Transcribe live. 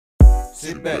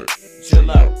Sit back,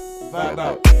 chill out, vibe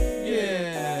out.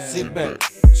 Yeah. Sit back,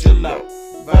 chill out,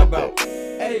 vibe out.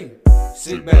 Hey.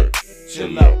 Sit back,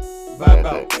 chill out, vibe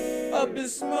out. Up in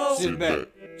smoke. Sit back,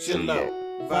 chill out,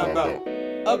 vibe out.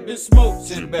 Up in smoke.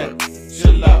 Sit back,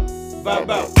 chill out, vibe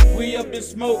out. We up in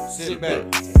smoke. Sit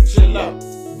back, chill out,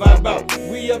 vibe out.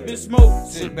 We up in smoke.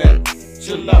 Sit back,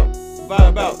 chill out,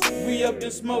 vibe out. We up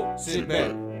in smoke. Sit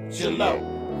back, chill out,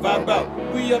 vibe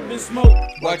out. We up in smoke.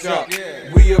 Watch out.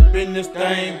 We up in this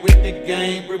thing with the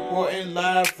game, reporting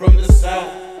live from the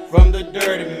south, from the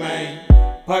dirty Maine.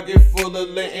 Pocket full of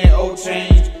lint and old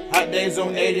change. Hot days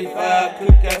on 85,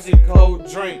 cookouts and cold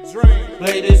drinks.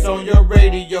 Play this on your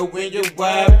radio in your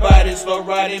wide body. Slow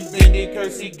riding, bendy,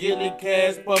 Kersey, Gilly,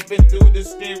 Cash pumping through the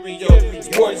stereo.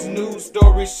 Sports news,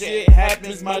 story, shit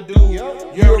happens, my dude. You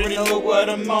already know what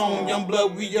I'm on. Young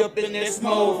blood, we up in that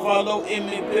smoke. Follow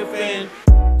Emmy, Piff, and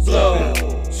Blood.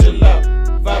 Chill out,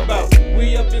 vibe out.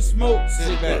 We up in smoke.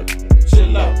 Sit back,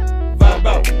 chill out, vibe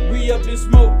out. We up in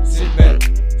smoke. Sit back,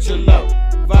 chill out,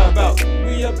 vibe out.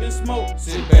 We up in smoke.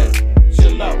 Sit back,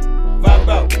 chill out, vibe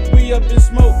out. We up in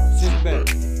smoke. Sit back,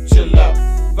 chill out,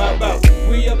 vibe out.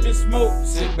 We up in smoke.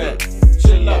 Sit back,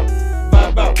 chill out,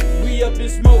 vibe out. We up in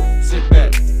smoke. Sit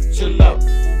back, chill out,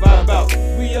 vibe out.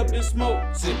 We up in smoke.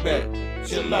 Sit back,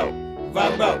 chill out,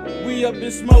 vibe out. We up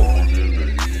in smoke.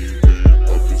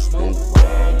 Up in smoke,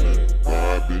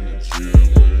 vibing and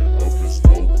chilling. Up in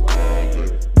smoke,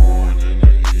 morning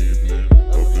and evening.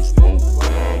 Up in smoke,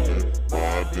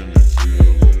 vibing and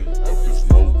chilling. Up in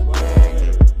smoke,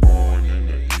 morning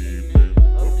and evening.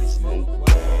 Up in smoke,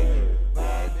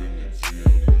 vibing and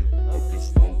chilling. Up in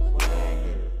smoke,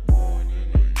 morning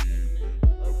and evening.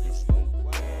 Up in smoke,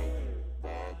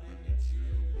 vibing and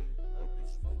chilling. Up in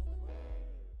smoke.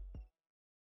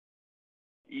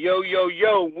 Yo, yo,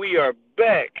 yo, we are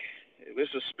back.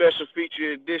 It's a special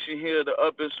feature edition here of the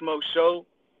Up and Smoke Show.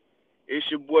 It's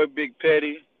your boy Big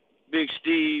Petty, Big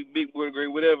Steve, Big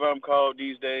Woodgrave, whatever I'm called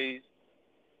these days.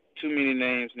 Too many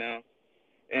names now.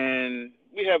 And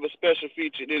we have a special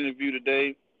featured interview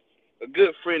today. A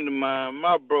good friend of mine,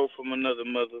 my bro from another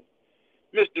mother,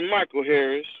 Mr. Michael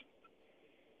Harris.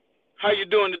 How you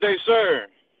doing today, sir?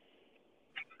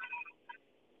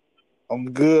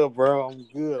 I'm good, bro. I'm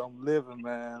good. I'm living,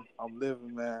 man. I'm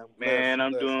living, man. Man,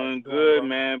 I'm Blessed. doing How you good, bro?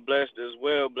 man. Blessed as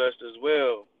well, blessed as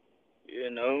well. You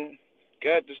know,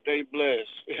 got to stay blessed.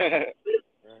 Right.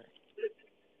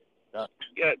 Got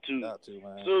to. Got to,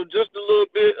 man. So just a little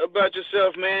bit about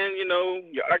yourself, man. You know,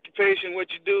 your occupation, what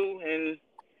you do, and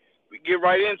we get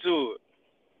right into it.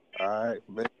 All right,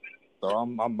 man. So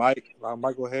I'm Mike. I'm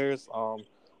Michael Harris. A lot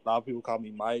of people call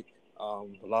me Mike. A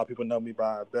lot of people know me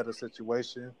by a Better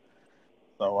Situation.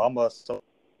 So I'm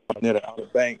near the Outer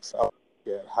Banks out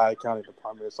at Hyde County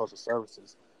Department of Social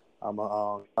Services. I'm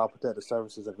a Child Protective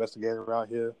Services investigator around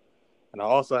here, and I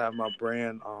also have my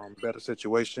brand, Better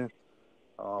Situation.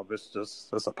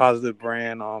 It's a positive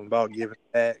brand about giving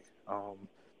back.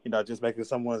 Just making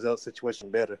someone else's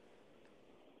situation better.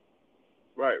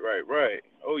 Right.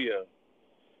 Oh, yeah.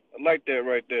 I like that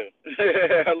right there.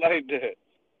 I like that.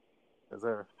 Yes,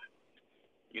 sir.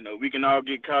 You know, we can all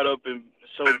get caught up and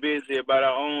so busy about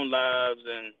our own lives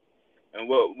and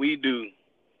what we do.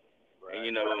 Right. And,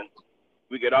 you know,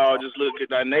 we could all just look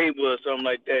at our neighbor or something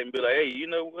like that and be like, hey, you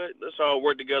know what? Let's all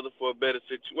work together for a better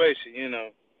situation, you know.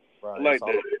 Right. I like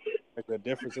that. Make a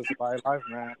difference in somebody's life,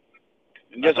 man.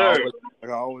 Yes, sir.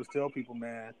 I always tell people,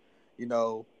 man, you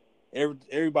know,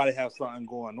 everybody has something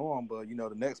going on, but you know,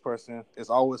 the next person is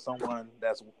always someone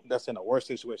that's in a worse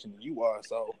situation than you are.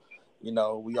 So, you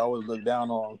know, we always look down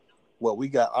on what we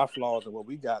got, our flaws and what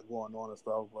we got going on and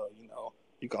stuff. But you know,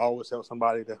 you can always help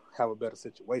somebody to have a better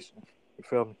situation. You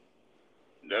feel me?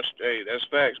 That's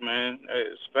facts, man.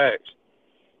 It's facts.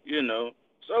 You know.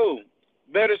 So,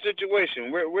 better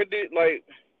situation. Where did like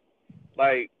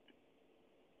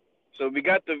so we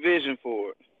got the vision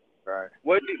for it. Right.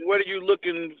 What are you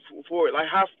looking for? Like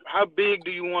how big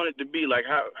do you want it to be? Like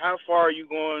how far are you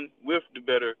going with the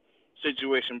Better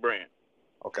Situation brand?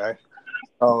 Okay.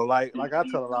 So like I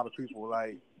tell a lot of people,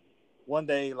 like one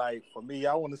day, like for me,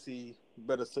 I want to see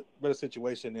better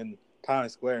situation in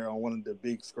Times Square on one of the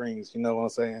big screens. You know what I'm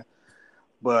saying?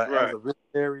 But Right. as a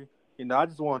visionary, you know, I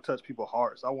just want to touch people's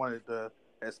hearts. I want it to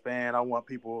expand. I want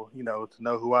people, you know, to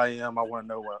know who I am. I want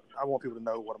people to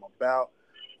know what I'm about.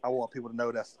 I want people to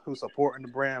know that's who's supporting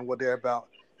the brand, what they're about.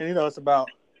 And, you know, it's about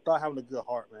having a good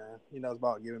heart, man. You know, it's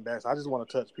about giving back. So I just want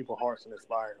to touch people's hearts and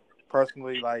inspire.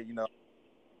 Personally, like, you know,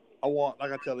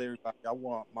 like I tell everybody, I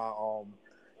want my,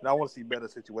 I want to see better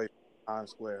situations in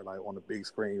Times Square, like on the big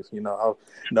screens. I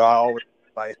always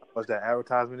like how much that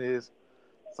advertisement is.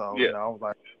 So, Yeah. you know, I was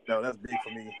like, that's big for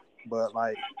me. but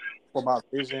like for my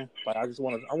vision, like I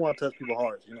want to touch people's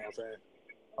hearts. You know what I'm saying?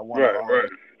 I want to, Right.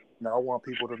 I want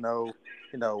people to know,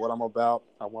 what I'm about.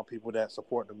 I want people that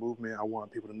support the movement. I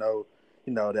want people to know,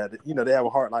 that they have a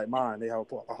heart like mine. They have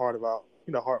a heart about,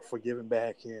 heart for giving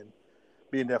back and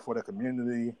being there for the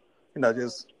community.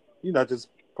 Just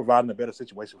providing a better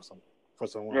situation for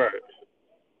someone. Right.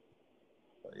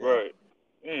 So, yeah. Right.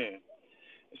 Yeah.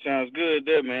 It sounds good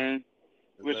there, man.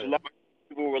 Wish a lot of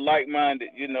people were like-minded,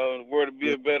 the world would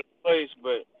be a better place,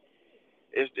 but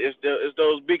it's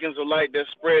those beacons of light that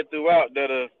spread throughout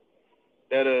that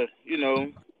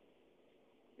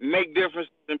make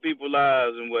differences in people's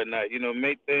lives and whatnot,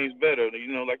 make things better,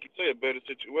 like you said, a better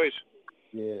situation.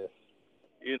 Yeah.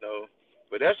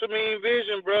 But that's a mean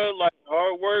vision, bro. Like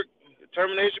hard work,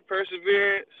 determination,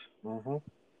 perseverance,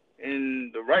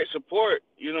 and the right support,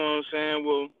 you know what I'm saying,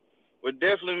 will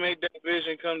definitely make that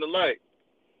vision come to light.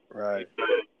 Right.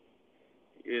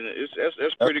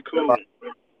 That's pretty cool.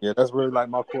 Yeah, that's really like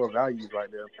my core values right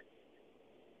there.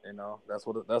 That's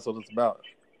what it's about.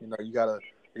 You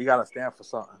gotta stand for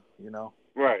something.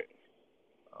 Right.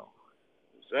 Oh.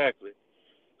 Exactly.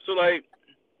 So like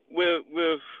with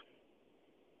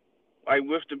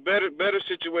the better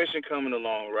situation coming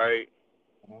along, right?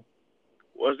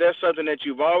 Was that something that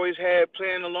you've always had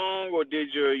playing along, or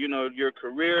did your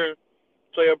career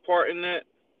play a part in that?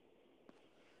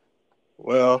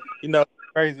 Well,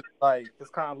 crazy. Like it's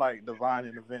kind of like divine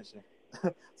intervention.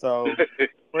 So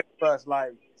pretty much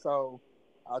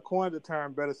I coined the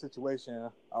term "better situation"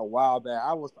 a while back.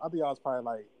 I think I was probably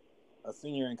like a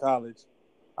senior in college.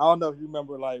 I don't know if you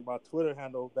remember, like my Twitter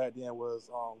handle back then was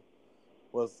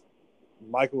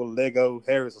Michael Lego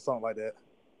Harris or something like that.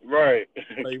 Right.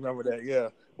 So you remember that? Yeah.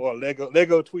 Or Lego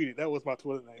tweeted. That was my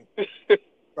Twitter name.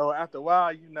 So after a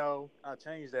while, I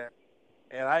changed that,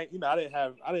 and I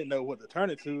didn't know what to turn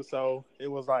it to. So it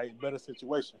was like better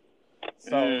situation.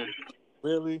 So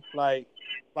really, like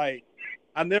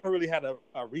I never really had a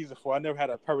reason for it. I never had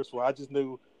a purpose for it. I just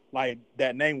knew like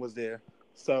that name was there.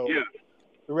 So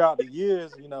throughout the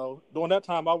years, during that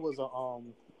time I was I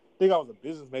think I was a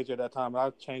business major at that time, and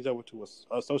I changed over to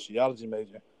a sociology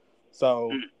major.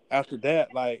 So after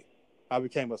that, like I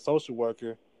became a social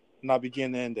worker, and I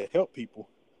began then to help people.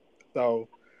 So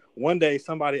one day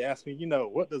somebody asked me,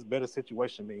 what does better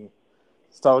situation mean?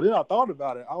 So then I thought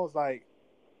about it. I was like,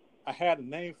 I had a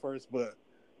name first, but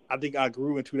I think I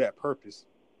grew into that purpose.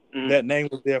 That name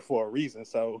was there for a reason.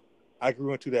 So I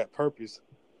grew into that purpose.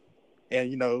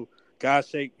 And, God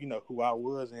shaped, who I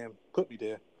was and put me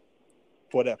there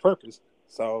for that purpose.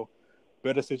 So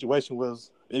better situation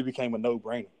it became a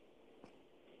no-brainer.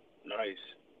 Nice.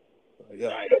 Yeah.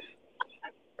 Nice.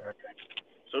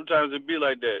 Sometimes it be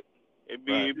like that. It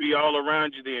be all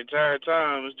around you the entire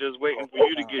time. It's just waiting for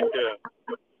you to get there.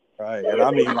 Right. And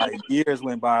I mean, like years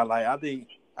went by. Like I think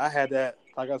I had that,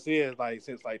 like I said, like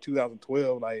since like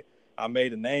 2012, like I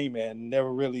made a name and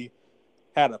never really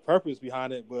had a purpose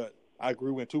behind it, but I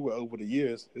grew into it over the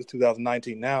years. It's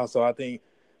 2019 now, so I think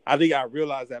I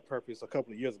realized that purpose a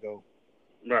couple of years ago.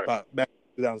 Right. Back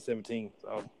in 2017.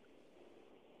 So,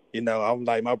 I'm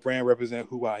like, my brand represents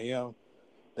who I am.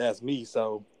 That's me.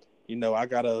 So, I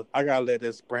gotta let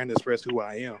this brand express who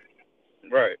I am.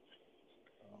 Right.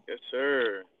 Yes,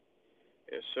 sir.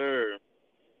 Yes, sir.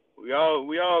 We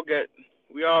all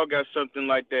got something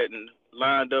like that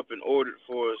lined up and ordered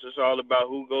for us. It's all about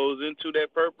who goes into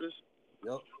that purpose.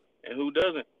 Yep. And who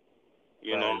doesn't.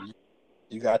 You know.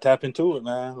 You gotta tap into it,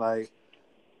 man. Like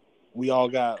we all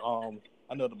got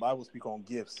I know the Bible speaks on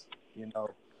gifts, You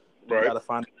gotta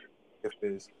find what gift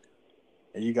is.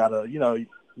 And you gotta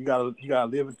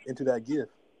live into that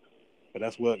gift. But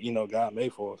that's what, God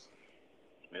made for us.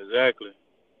 Exactly.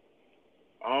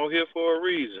 All here for a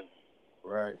reason.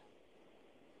 Right.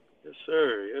 Yes,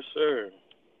 sir. Yes, sir.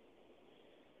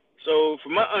 So,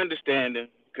 from my understanding,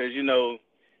 because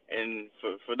and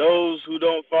for those who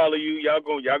don't follow you, y'all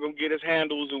gonna get his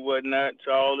handles and whatnot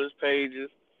to all his pages.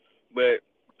 But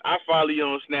I follow you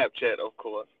on Snapchat, of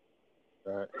course.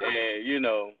 Right. And you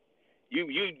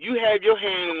have your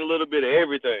hand in a little bit of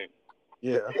everything.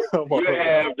 Yeah. You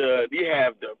have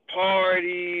the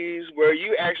parties where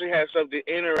you actually have something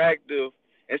interactive.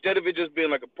 Instead of it just being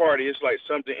like a party, it's like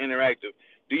something interactive.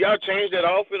 Do y'all change that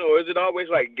often, or is it always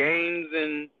like games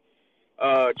and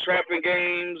trapping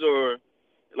games, or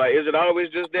like is it always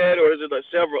just that, or is it like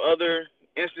several other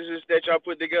instances that y'all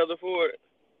put together for it?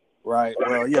 Right.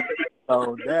 Well, yeah.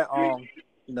 So that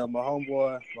my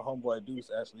homeboy Deuce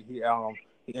actually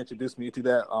he introduced me to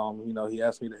that. He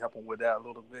asked me to help him with that a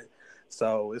little bit.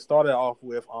 So it started off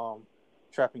with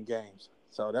trapping games.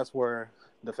 So that's where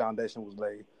the foundation was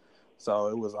laid. So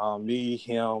it was me,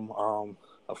 him,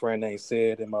 a friend named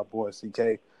Sid, and my boy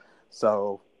CK.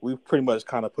 So we pretty much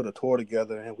kind of put a tour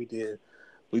together, and we just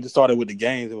started with the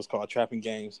games. It was called Trapping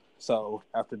Games. So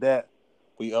after that,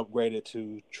 we upgraded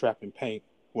to Trap and Paint.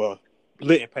 Well,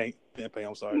 Lit and Paint.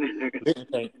 I'm sorry. Lit and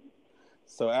Paint.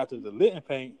 So after the Lit and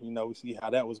Paint, we see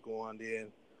how that was going. Then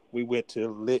we went to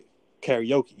Lit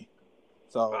Karaoke.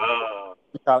 So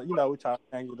we try to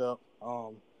hang it up,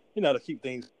 to keep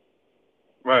things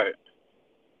right.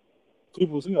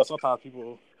 people. Sometimes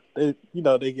people they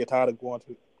get tired of going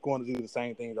to do the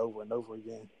same thing over and over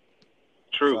again.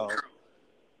 True.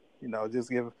 So,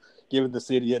 just giving the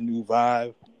city a new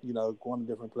vibe. Going to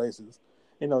different places.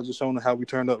 Just showing them how we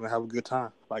turned up and have a good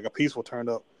time, like a peaceful turn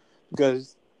up.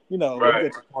 Because we get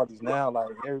to parties now, like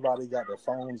everybody got their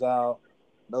phones out.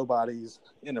 Nobody's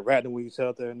interacting with each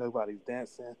other. Nobody's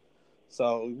dancing.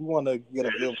 So we want to get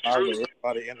a good vibe where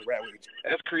everybody interact with each other.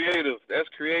 That's creative.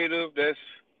 That's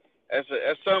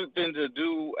something to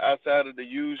do outside of the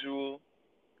usual.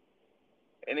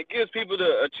 And it gives people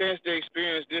a chance to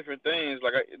experience different things.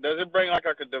 Like, does it bring like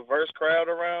a diverse crowd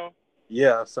around?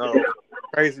 Yeah, so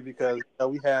crazy because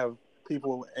we have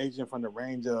people aging from the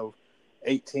range of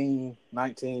 18,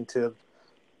 19 to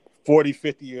 40,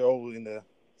 50-year-old in there.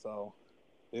 So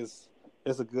it's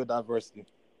a good diversity.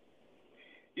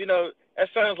 That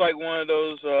sounds like one of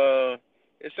those.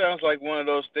 It sounds like one of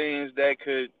those things that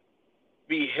could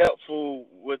be helpful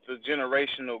with the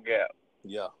generational gap.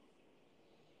 Yeah.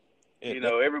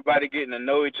 Everybody getting to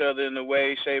know each other in a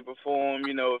way, shape, or form.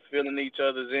 Feeling each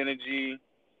other's energy.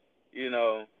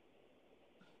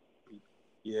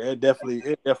 Yeah, it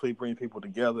definitely brings people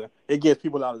together. It gets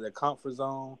people out of their comfort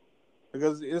zone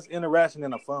because it's interaction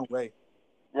in a fun way.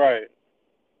 Right.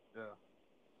 Yeah.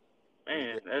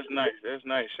 Man, that's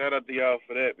nice. Shout out to y'all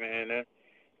for that, man.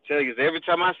 Tell you, 'cause every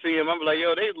time I see them, I'm like,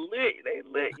 yo, they lit.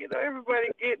 Everybody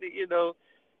getting it.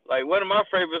 Like, one of my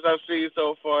favorites I've seen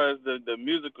so far is the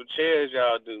musical chairs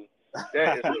y'all do.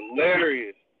 That is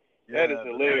hilarious. Yeah, that is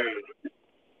hilarious.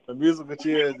 The musical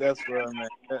chairs, that's fun,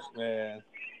 man.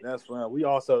 That's fun. We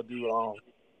also do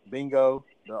bingo,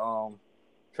 the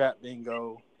trap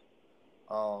bingo,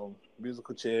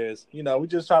 musical chairs. We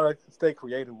just try to stay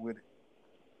creative with it.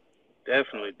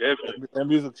 Definitely. That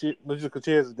musical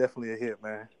chairs is definitely a hit,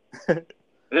 man.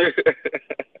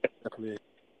 Definitely.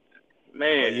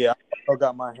 Man. But yeah, I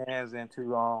got my hands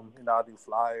into I do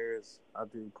flyers, I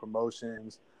do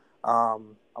promotions.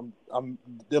 I'm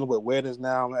dealing with weddings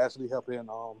now. I'm actually helping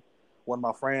one of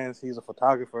my friends. He's a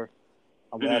photographer.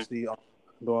 I'm actually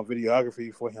doing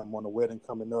videography for him on the wedding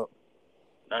coming up.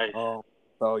 Nice. So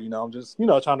I'm just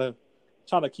trying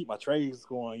to keep my trades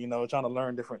going. Trying to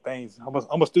learn different things.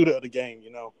 I'm a student of the game.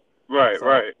 Right. So,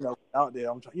 right. Out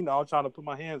there, I'm trying to put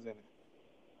my hands in it.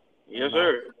 Yes,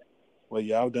 sir. Well,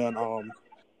 yeah, I've done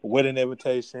wedding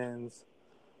invitations,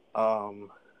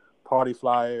 party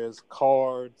flyers,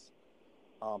 cards,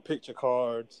 picture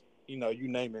cards. You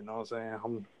name it. You know what I'm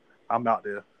saying? I'm out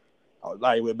there.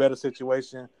 Like with Better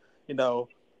Situation, I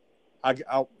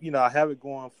have it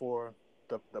going for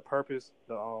the purpose,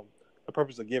 the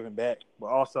purpose of giving back, but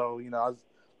also,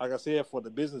 like I said, for the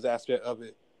business aspect of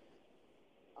it,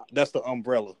 that's the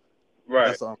umbrella. Right.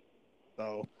 That's so,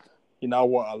 I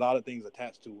want a lot of things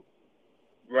attached to it.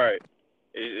 Right.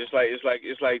 It's like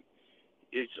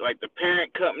the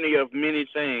parent company of many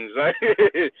things, right?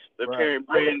 The right. parent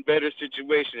brand Better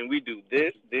Situation, and we do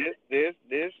this.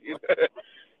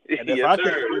 And if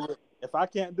I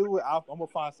can't do it, I'm gonna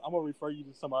refer you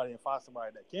to somebody and find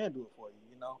somebody that can do it for you.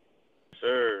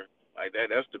 Sir, like that.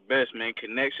 That's the best, man.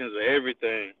 Connections are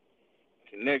everything.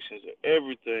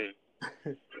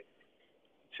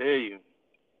 Tell you.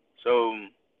 So,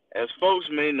 as folks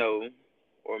may know,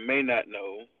 or may not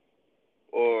know,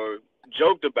 or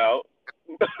joked about,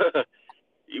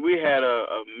 we had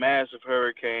a massive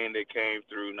hurricane that came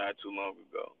through not too long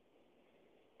ago,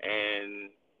 and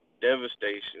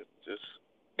devastation just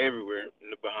everywhere in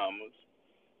the Bahamas.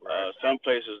 Right. Some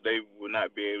places they will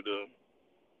not be able to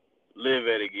live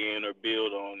at again or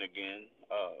build on again.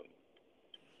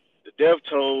 The death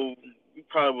toll, we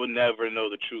probably will never know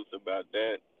the truth about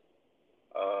that.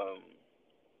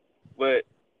 But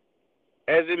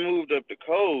as it moved up the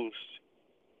coast,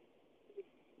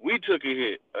 we took a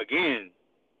hit again.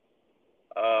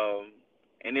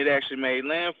 And it actually made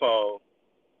landfall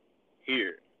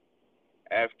here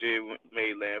after it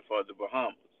made landfall at the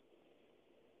Bahamas.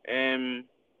 And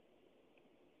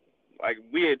like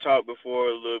we had talked before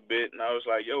a little bit, and I was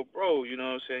like, yo, bro, you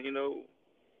know what I'm saying?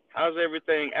 How's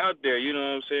everything out there? You know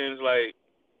what I'm saying? It's like,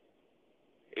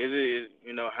 is it,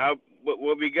 how,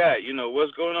 what we got?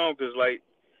 What's going on? Because, like,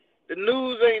 the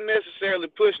news ain't necessarily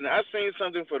pushing it. I seen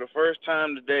something for the first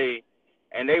time today,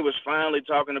 and they was finally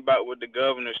talking about what the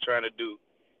governor's trying to do.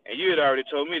 And you had already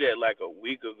told me that like a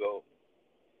week ago.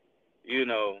 You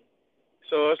know,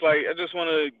 so it's like I just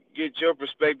want to get your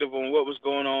perspective on what was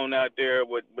going on out there,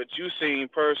 what you seen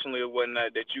personally or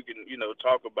whatnot that you can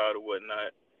talk about or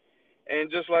whatnot, and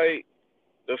just like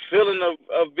the feeling of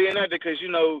being out there, because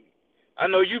I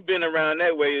know you've been around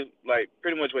that way like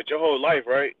pretty much your whole life,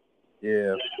 right?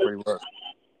 Yeah, pretty much.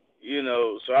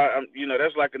 So I'm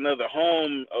that's like another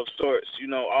home of sorts,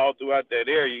 all throughout that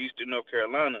area, Eastern North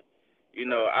Carolina.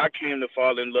 I came to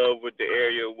fall in love with the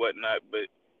area or whatnot, but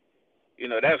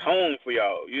that's home for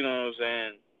y'all. You know what I'm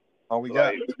saying? All we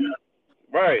got.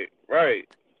 Right.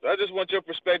 So I just want your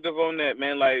perspective on that,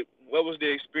 man. Like, what was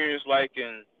the experience like,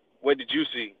 and what did you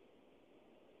see?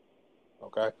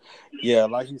 Okay. Yeah,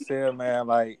 like you said, man,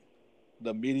 like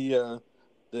the media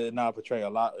did not portray a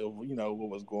lot of, what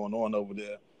was going on over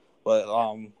there. But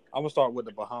I'm gonna start with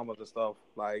the Bahamas and stuff.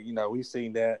 Like, we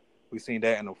seen that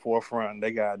in the forefront.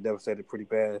 They got devastated pretty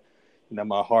bad.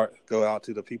 My heart go out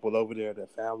to the people over there, their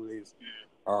families,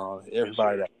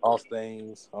 everybody that lost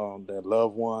things, their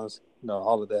loved ones,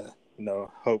 all of that.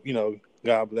 Hope,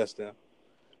 God bless them.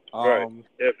 Right,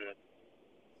 definitely.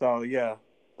 So yeah,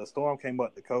 the storm came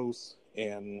up the coast,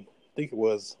 and I think it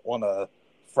was on a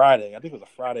Friday. I think it was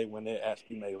a Friday when it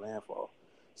actually made landfall.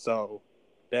 So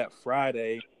that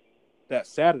Saturday,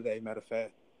 matter of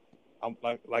fact, I'm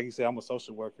like you said, I'm a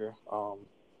social worker.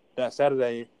 That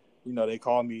Saturday, they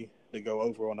called me to go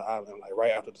over on the island, like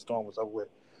right after the storm was over with.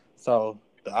 So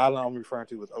the island I'm referring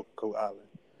to is Ocracoke Island.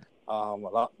 A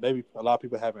lot of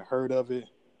people haven't heard of it,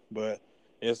 but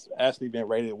it's actually been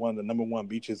rated one of the number one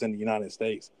beaches in the United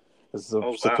States. It's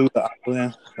a secluded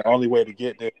island. The only way to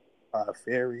get there is by a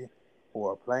ferry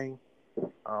or a plane.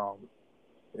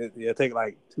 It'll take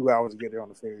like 2 hours to get there on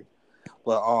the ferry.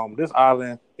 But this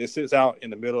island, it sits out in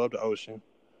the middle of the ocean.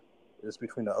 It's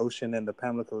between the ocean and the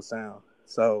Pamlico Sound.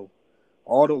 So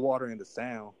all the water in the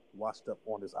sound washed up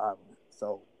on this island.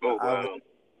 So island,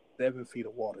 7 feet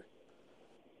of water.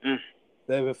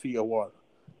 7 feet of water.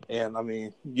 And I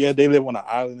mean, yeah, they live on an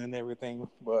island and everything,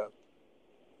 but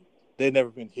they've never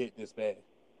been hit this bad.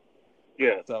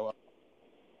 Yeah. So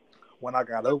when I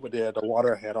got over there, the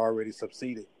water had already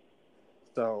subsided.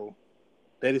 So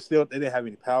they didn't have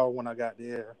any power when I got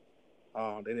there.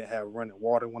 They didn't have running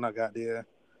water when I got there.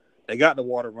 They got the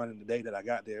water running the day that I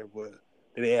got there, but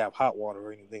they didn't have hot water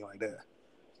or anything like that.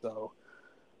 So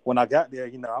when I got there,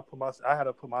 I had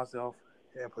to put myself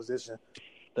in position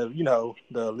to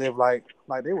live like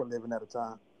they were living at the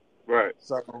time. Right.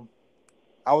 So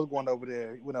I was going over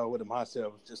there, with the mindset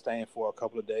of just staying for a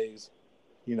couple of days,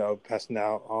 passing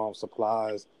out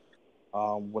supplies,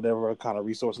 whatever kind of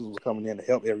resources was coming in to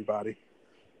help everybody.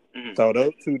 Mm-hmm. So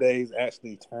those 2 days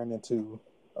actually turned into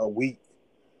a week,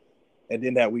 and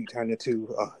then that week turned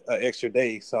into an extra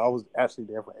day. So I was actually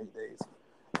there for 8 days,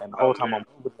 and the whole time I'm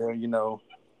over there,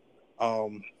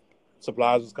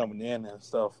 supplies was coming in and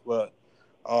stuff, but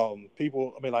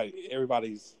people,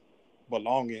 everybody's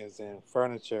belongings and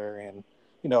furniture and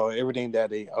everything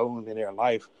that they owned in their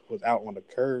life was out on the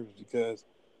curbs because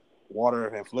water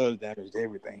and floods damaged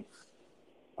everything.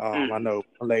 I know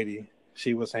a lady,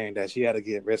 she was saying that she had to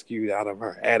get rescued out of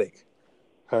her attic,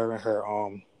 her and her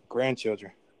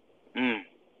grandchildren. And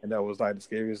that was like the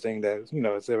scariest thing that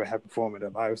it's ever happened for them in their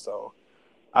life. So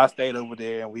I stayed over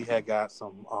there, and we had got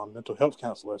some mental health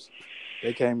counselors.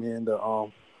 They came in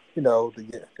to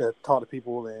to talk to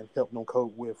people and help them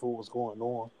cope with what was going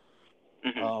on.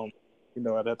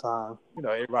 At that time,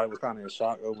 everybody was kind of in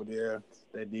shock over there.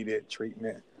 They needed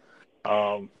treatment.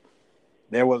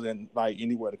 There wasn't like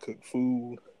anywhere to cook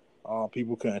food.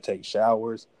 People couldn't take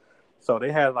showers. So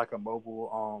they had like a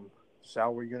mobile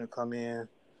shower unit come in.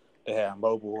 They had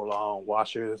mobile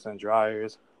washers and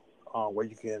dryers where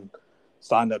you can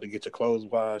sign up to get your clothes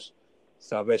washed.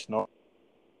 Salvation Army.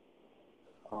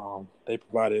 They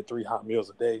provided 3 hot meals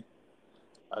a day.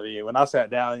 I mean, when I sat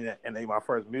down and ate my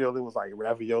first meal, it was like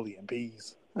ravioli and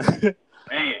peas. So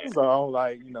I was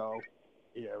like,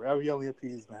 ravioli and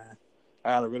peas, man.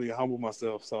 I had to really humble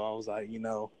myself. So I was like, I'm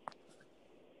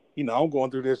going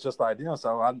through this just like them.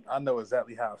 So I know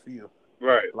exactly how I feel.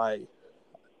 Right. Like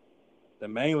the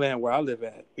mainland where I live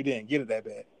at, we didn't get it that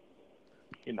bad.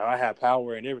 I had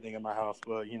power and everything in my house,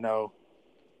 but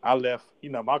I left,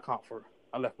 my comfort.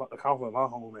 I left the comfort of my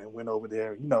home and went over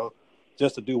there,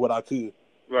 just to do what I could.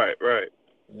 Right.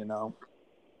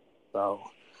 So,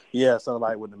 yeah. So,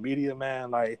 like with the media,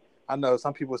 man, like I know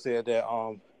some people said that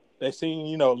they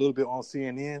seen a little bit on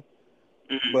CNN,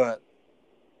 but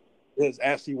it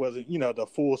actually wasn't the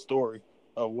full story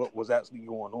of what was actually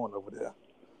going on over there.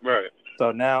 Right.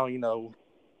 So now,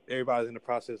 everybody's in the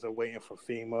process of waiting for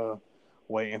FEMA,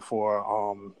 waiting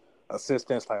for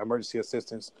assistance, like emergency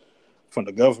assistance from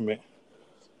the government.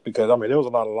 Because, there was a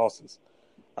lot of losses.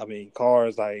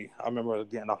 Cars, I remember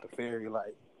getting off the ferry,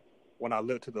 when I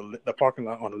looked to the parking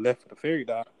lot on the left of the ferry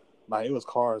dock, it was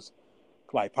cars,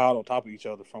 piled on top of each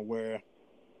other from where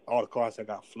all the cars had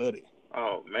got flooded.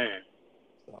 Oh, man.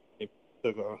 So it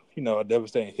took a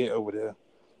devastating hit over there.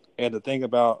 And the thing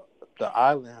about the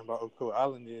island, about Ocoee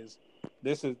Island, is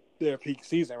this is their peak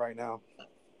season right now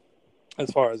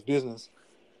as far as business,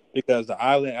 because the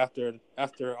island after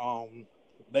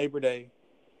Labor Day,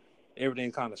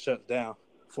 everything kind of shuts down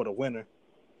for the winter.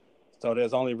 So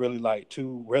there's only really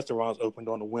 2 restaurants open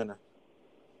during the winter.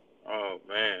 Oh,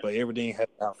 man. But everything had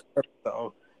out.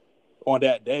 So on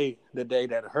that day, the day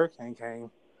that the hurricane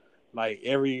came,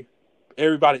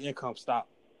 everybody's income stopped.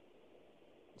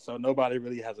 So nobody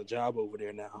really has a job over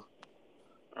there now.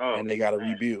 Oh, and they got to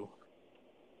rebuild.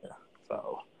 Yeah.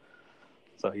 So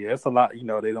yeah, it's a lot.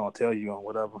 They don't tell you on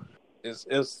whatever. It's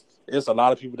a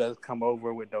lot of people that come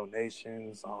over with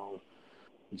donations,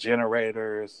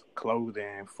 generators,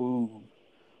 clothing, food,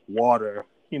 water,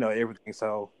 everything.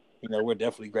 So we're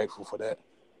definitely grateful for that.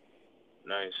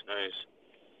 Nice.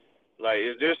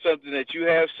 Is there something that you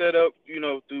have set up,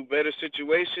 through Better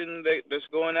Situation that's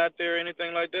going out there, or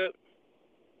anything like that?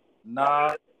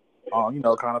 Nah,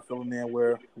 kind of filling in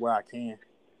where I can.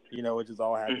 It just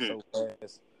all happens so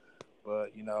fast.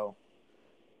 But,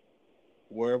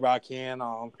 wherever I can,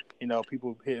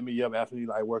 people hitting me up, asking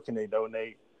me, where can they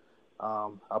donate?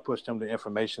 I push them the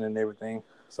information and everything.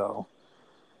 So,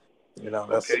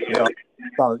 that's, okay, yeah.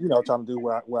 trying to do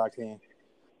where I can.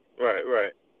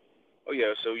 Right. Oh,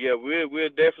 yeah. So, yeah, we'll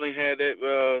definitely have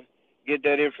that, get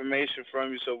that information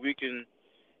from you so we can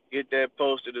get that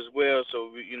posted as well.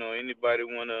 So, anybody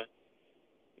want to,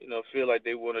 feel like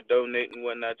they want to donate and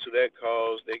whatnot to that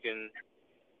cause, they can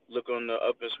look on the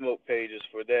Up in Smoke pages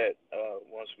for that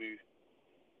once we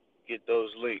get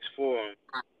those links for them.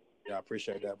 Yeah, I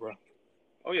appreciate that, bro.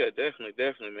 Oh yeah, definitely,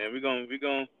 man. We're gonna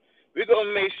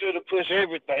make sure to push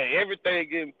everything. Everything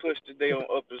getting pushed today on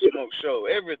Up in Smoke Show.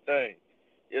 Everything.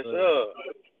 Yes, sir.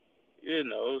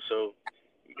 So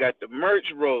we got the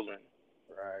merch rolling.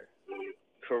 Right.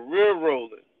 Career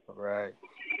rolling. Right.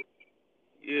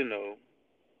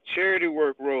 Charity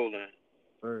work rolling.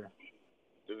 Sure.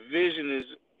 The vision is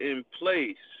in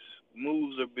place.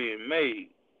 Moves are being made.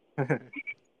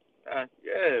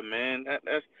 Yeah, man.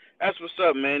 That's what's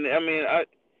up, man.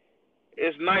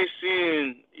 It's nice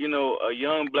seeing, a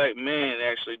young black man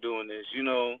actually doing this.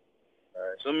 Right.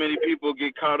 So many people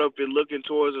get caught up in looking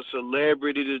towards a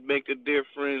celebrity to make a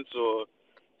difference, or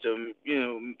to,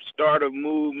 start a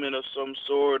movement of some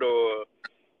sort, or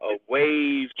a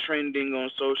wave trending on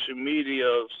social media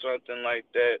of something like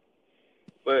that.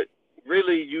 But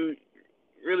really,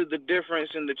 the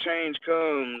difference and the change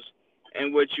comes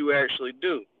in what you actually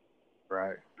do.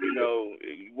 Right.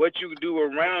 What you do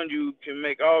around you can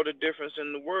make all the difference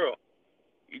in the world.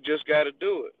 You just got to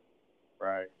do it.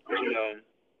 Right. So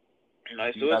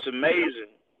it's amazing.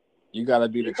 You got to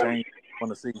be the change you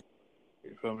want to see.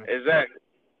 You feel me? Exactly.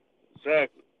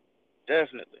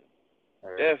 Definitely.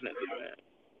 Right. Definitely, man.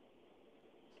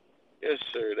 Yes,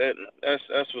 sir.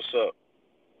 That's what's up.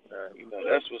 Right.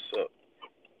 That's what's up.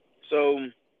 So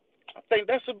I think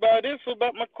that's about it for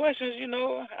about my questions,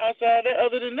 outside that.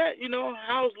 Other than that,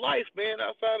 how's life, man,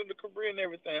 outside of the career and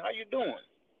everything? How you doing?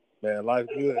 Man, life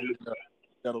good.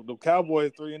 Got the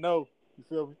Cowboys 3-0. You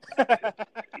feel me?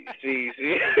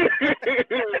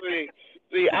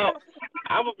 See, I'm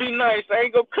going to be nice. I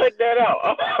ain't going to cut that out.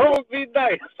 I'm going to be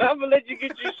nice. I'm going to let you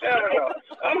get your shout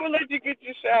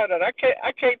out. I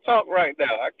can't talk right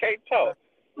now. I can't talk.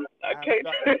 I can't.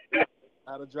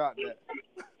 I'd have dropped that.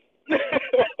 You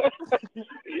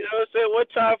know what I'm saying? One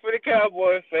time for the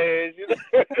Cowboy fans.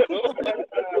 One time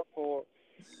for,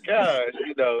 gosh,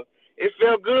 it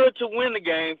felt good to win the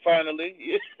game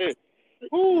finally.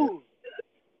 Woo.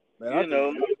 Man,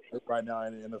 right now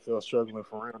in the NFL struggling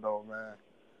for real though, man.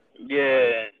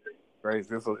 Yeah.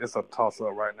 Crazy. It's a toss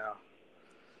up right now.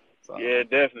 So, yeah,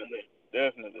 definitely.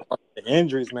 The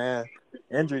injuries, man.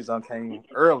 Injuries came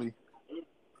early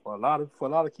for a lot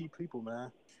of key people,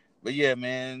 man. But yeah,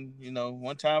 man,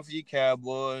 one time for you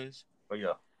Cowboys. But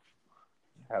yeah,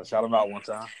 I had to shout them out one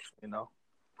time,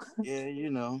 Yeah,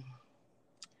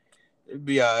 it'd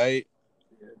be all right.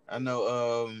 Yeah. I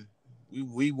know.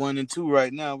 We 1-2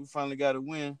 right now. We finally got a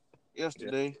win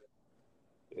yesterday.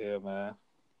 Yeah, man.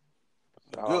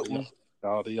 Good one.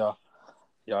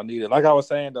 Y'all need it. Like I was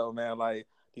saying though, man.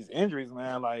 These injuries,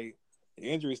 man. The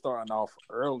injuries starting off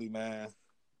early, man.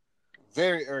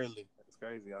 very early. It's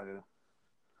crazy out here.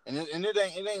 And it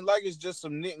ain't like it's just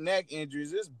some knick-knack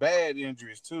injuries. It's bad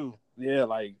injuries too. Yeah,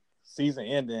 like season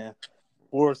ending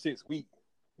 4 or 6 weeks.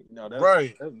 You know,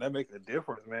 Right. that makes a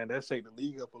difference, man. That shake the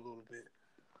league up a little bit.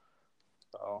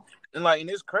 So And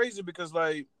it's crazy because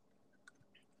like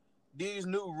these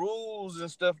new rules and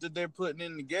stuff that they're putting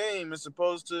in the game is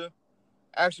supposed to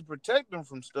actually protect them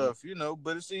from stuff,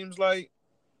 but it seems like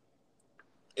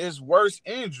it's worse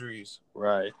injuries.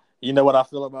 right. You know what I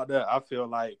feel about that? I feel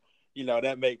like,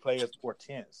 that make players more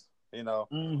tense.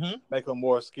 Mm-hmm. Make them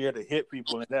more scared to hit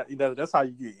people, and that's how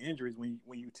you get injuries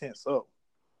when you tense up.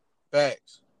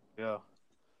 Facts. Yeah,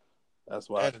 that's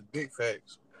why. That is big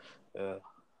facts. Yeah.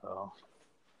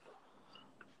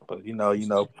 But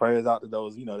prayers out to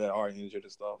those that are injured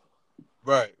and stuff.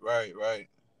 Right.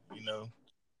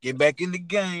 Get back in the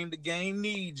game. The game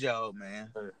needs y'all,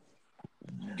 man. The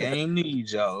game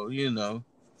needs y'all. Yeah. Man.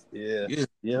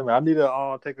 I need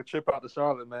to take a trip out to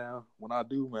Charlotte, man. When I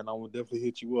do, man, I will definitely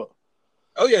hit you up.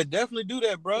 Oh yeah, definitely do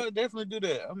that, bro. Definitely do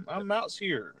that. I'm out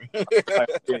here.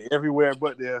 Everywhere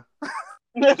but there.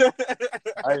 I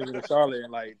ain't been to Charlotte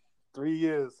in like 3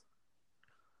 years.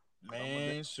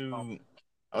 Man, shoot.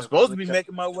 I'm supposed to be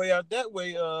making my way out that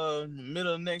way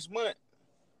middle of next month.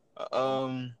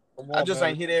 I just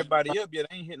ain't hit everybody up yet.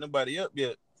 I ain't hit nobody up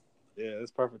yet. Yeah,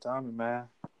 it's perfect timing, man.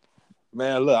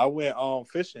 Man, look, I went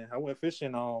fishing. I went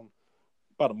fishing about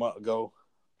a month ago.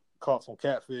 Caught some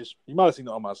catfish. You might have seen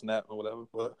it on my Snap or whatever,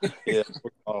 but yeah,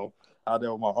 out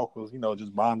there with my uncles,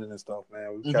 just bonding and stuff,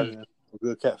 man. We catching some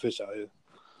good catfish out here.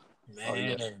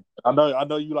 Man, I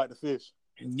know you like to fish.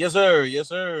 Yes, sir.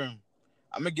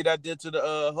 I'm gonna get out there to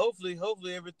the hopefully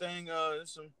everything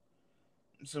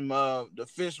some the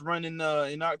fish running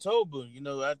in October.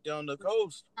 Out there on the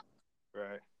coast.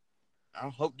 Right. I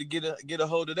hope to get a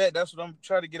hold of that. That's what I'm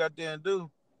trying to get out there and do.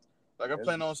 Like I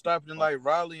plan on stopping in like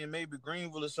Raleigh and maybe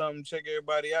Greenville or something, check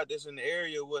everybody out that's in the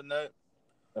area or whatnot.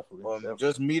 Definitely.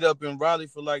 Just meet up in Raleigh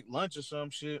for like lunch or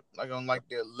some shit, like on like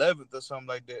the 11th or something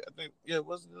like that. I think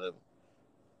what's the 11th?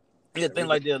 Yeah, I think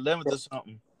like the 11th or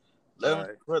something.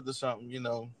 11th or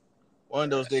something, one of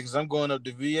those days. Cause I'm going up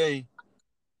to VA,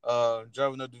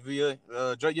 driving up to VA,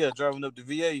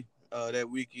 that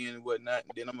weekend and whatnot.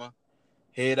 And then I'm gonna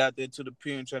head out there to the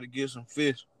pier and try to get some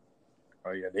fish.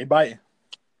 Oh yeah, they biting.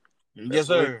 Yes,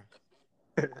 sir.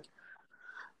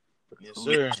 Yes,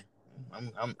 sir.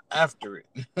 I'm after it.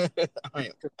 I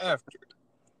am after it.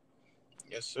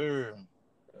 Yes, sir.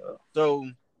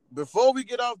 So before we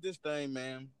get off this thing,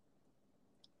 man,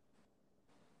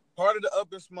 part of the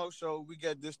Up and Smoke show, we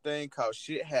got this thing called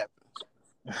Shit Happens.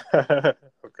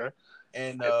 Okay.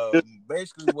 And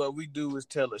basically what we do is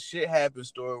tell a shit happens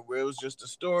story where it was just a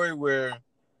story where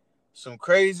some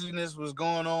craziness was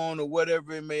going on or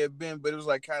whatever it may have been, but it was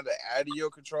like kind of out of your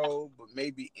control, but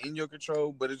maybe in your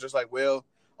control. But it's just like, well,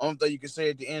 only thing you can say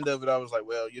at the end of it, I was like,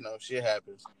 well, shit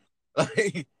happens.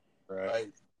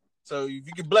 Right. So if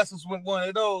you can bless us with one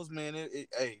of those, man,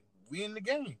 hey, we in the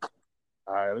game.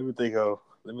 All right, let me think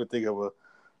of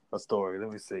a story.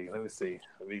 Let me see. Let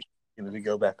me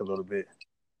go back a little bit.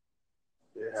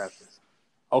 It happens.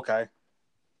 Okay.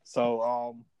 So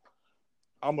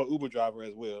I'm an Uber driver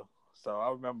as well. So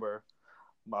I remember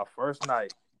my first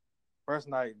night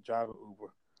driving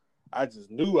Uber. I just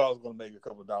knew I was going to make a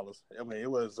couple of dollars. I mean, it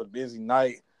was a busy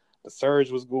night. The surge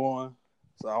was going.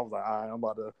 So I was like, all right, I'm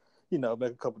about to,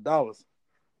 make a couple of dollars.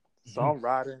 So I'm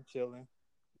riding, chilling,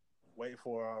 waiting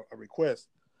for a request.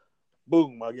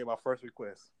 Boom, I get my first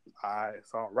request. All right,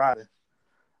 so I'm riding.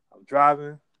 I'm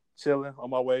driving, chilling, on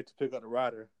my way to pick up the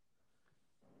rider.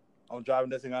 I'm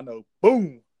driving, next thing I know,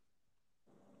 boom.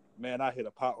 Man, I hit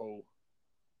a pothole.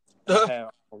 I had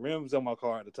rims on my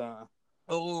car at the time.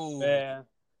 Oh. Man,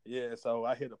 yeah, so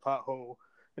I hit a pothole.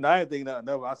 And I didn't think nothing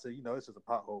of it. I said, it's just a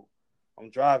pothole. I'm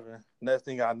driving. Next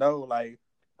thing I know, I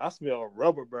smell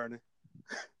rubber burning.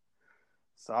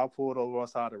 So I pulled over on the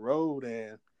side of the road,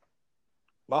 and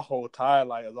my whole tire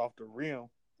light is off the rim.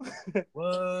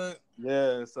 What?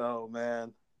 Yeah, so,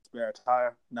 man, spare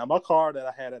tire. Now, my car that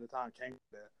I had at the time came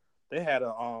with that. They had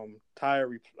a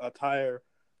tire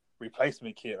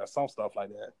replacement kit or some stuff like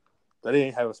that. They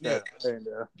didn't have a spare tire in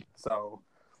there. So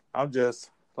I'm just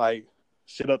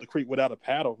shit up the creek without a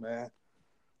paddle, man.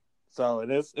 So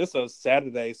it's a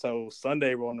Saturday, so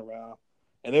Sunday rolling around,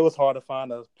 and it was hard to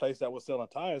find a place that was selling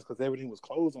tires because everything was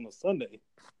closed on a Sunday.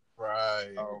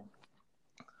 Right. So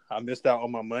I missed out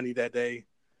on my money that day.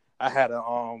 I had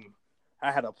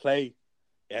a play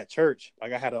at church. I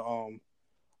had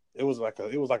it was like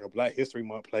a Black History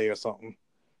Month play or something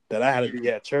that I had to be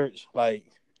at church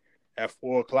at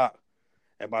 4:00,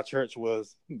 and my church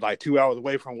was 2 hours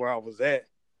away from where I was at.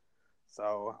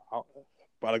 So,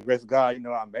 by the grace of God,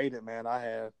 I made it, man.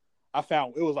 I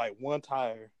found it was like one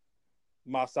tire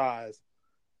my size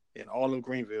in all of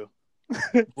Greenville.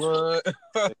 What?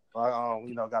 I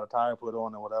got a tire put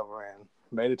on and whatever, and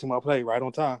made it to my plate right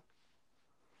on time.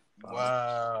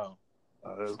 Wow.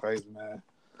 It was crazy, man.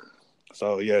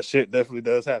 So yeah, shit definitely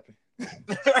does happen.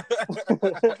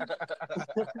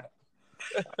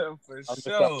 For I missed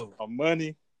sure. out on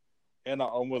money, and I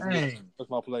almost missed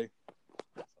my play.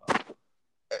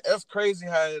 That's crazy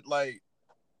how it like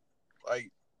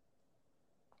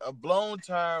a blown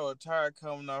tire or a tire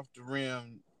coming off the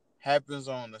rim happens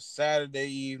on a Saturday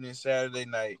evening, Saturday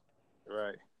night.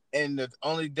 Right. And the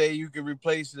only day you can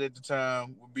replace it at the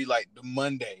time would be like the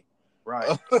Monday.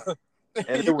 Right.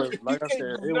 And it was, like I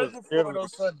said,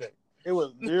 it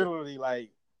was literally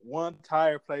like one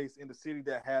tire place in the city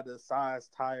that had the size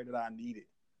tire that I needed.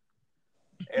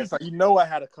 And so I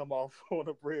had to come off on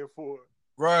the bread for it.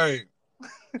 Right.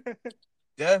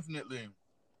 Definitely.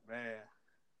 Man,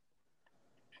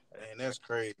 that's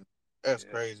crazy. That's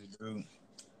crazy, dude.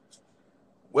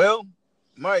 Well,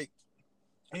 Mike,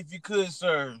 if you could,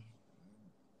 sir,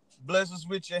 bless us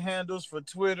with your handles for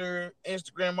Twitter,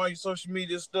 Instagram, all your social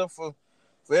media stuff for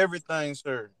everything,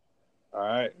 sir. All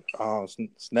right.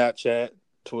 Snapchat,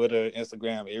 Twitter,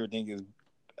 Instagram, everything is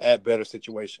at Better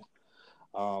Situation.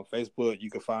 Facebook, you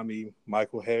can find me,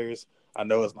 Michael Harris. I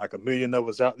know it's like a million of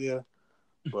us out there,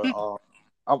 but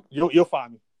you'll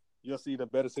find me. You'll see the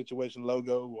Better Situation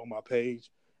logo on my page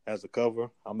as a cover.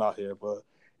 I'm out here, but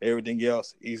everything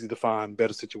else, easy to find,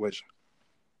 Better Situation.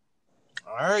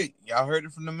 All right. Y'all heard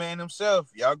it from the man himself.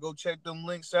 Y'all go check them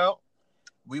links out.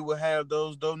 We will have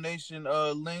those donation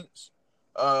links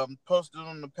posted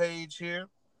on the page here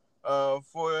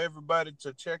for everybody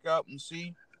to check out and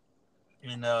see.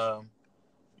 And,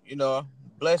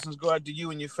 blessings go out to you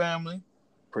and your family.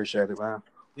 Appreciate it, man.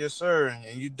 Yes, sir.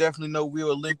 And you definitely know we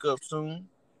will link up soon.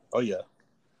 Oh, yeah.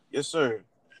 Yes, sir.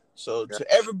 So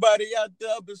to everybody out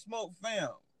there up in Smoke fam,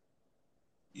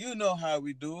 you know how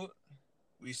we do it.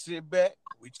 We sit back,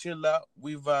 we chill out,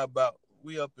 we vibe out.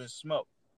 We up in Smoke.